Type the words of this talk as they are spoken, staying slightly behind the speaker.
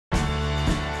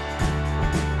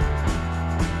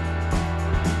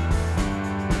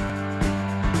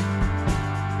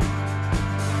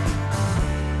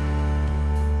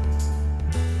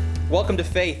Welcome to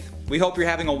Faith. We hope you're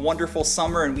having a wonderful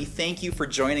summer, and we thank you for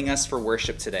joining us for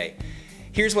worship today.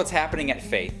 Here's what's happening at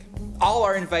Faith. All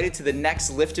are invited to the next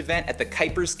Lift event at the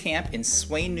Kuipers Camp in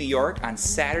Swain, New York on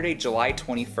Saturday, July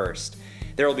 21st.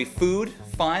 There will be food,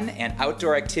 fun, and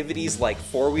outdoor activities like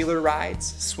four-wheeler rides,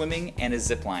 swimming, and a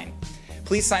zip line.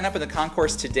 Please sign up in the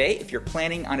concourse today if you're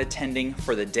planning on attending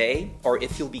for the day or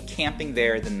if you'll be camping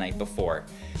there the night before.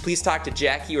 Please talk to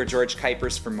Jackie or George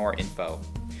Kuipers for more info.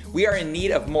 We are in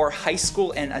need of more high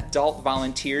school and adult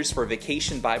volunteers for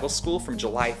Vacation Bible School from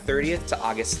July 30th to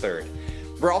August 3rd.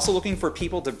 We're also looking for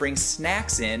people to bring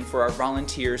snacks in for our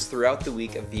volunteers throughout the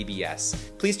week of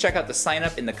VBS. Please check out the sign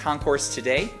up in the concourse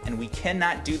today, and we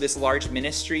cannot do this large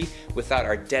ministry without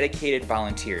our dedicated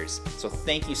volunteers. So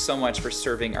thank you so much for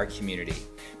serving our community.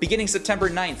 Beginning September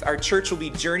 9th, our church will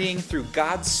be journeying through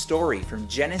God's story from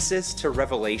Genesis to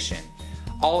Revelation.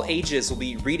 All ages will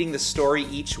be reading the story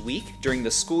each week during the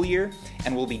school year,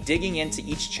 and we'll be digging into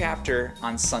each chapter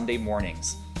on Sunday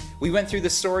mornings. We went through the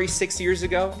story 6 years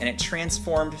ago, and it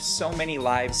transformed so many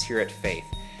lives here at Faith.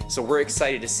 So we're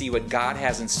excited to see what God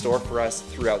has in store for us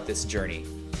throughout this journey.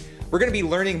 We're going to be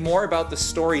learning more about the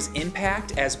story's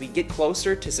impact as we get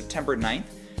closer to September 9th.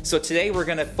 So today we're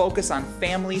going to focus on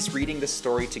families reading the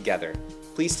story together.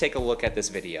 Please take a look at this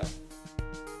video.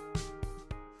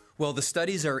 Well, the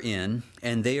studies are in,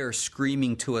 and they are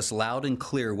screaming to us loud and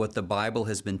clear what the Bible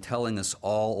has been telling us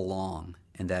all along,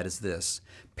 and that is this: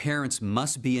 parents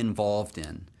must be involved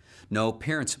in. No,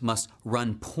 parents must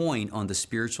run point on the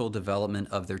spiritual development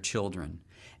of their children.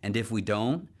 And if we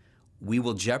don't, we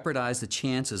will jeopardize the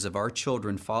chances of our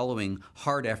children following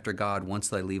hard after God once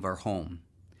they leave our home.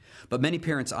 But many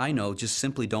parents I know just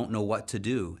simply don't know what to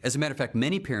do. As a matter of fact,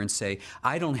 many parents say,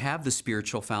 I don't have the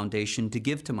spiritual foundation to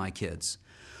give to my kids.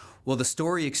 Well, the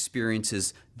story experience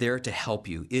is there to help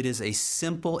you. It is a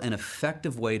simple and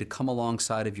effective way to come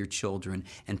alongside of your children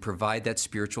and provide that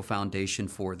spiritual foundation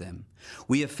for them.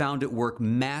 We have found it work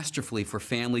masterfully for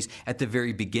families at the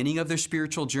very beginning of their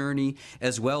spiritual journey,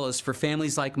 as well as for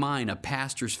families like mine, a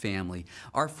pastor's family.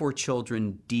 Our 4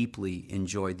 children deeply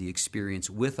enjoyed the experience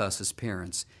with us as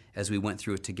parents as we went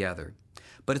through it together.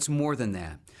 But it's more than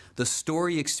that. The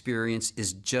story experience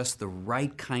is just the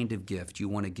right kind of gift you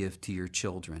want to give to your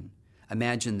children.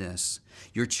 Imagine this: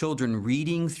 your children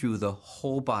reading through the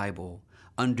whole Bible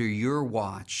under your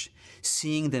watch,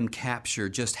 seeing them capture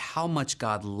just how much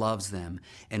God loves them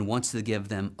and wants to give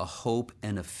them a hope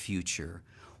and a future.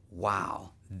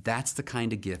 Wow, that's the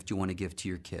kind of gift you want to give to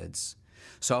your kids.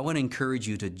 So I want to encourage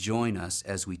you to join us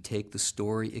as we take the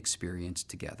story experience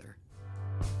together.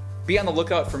 Be on the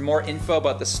lookout for more info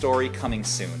about the story coming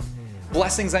soon.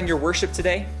 Blessings on your worship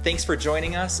today. Thanks for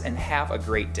joining us, and have a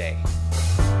great day.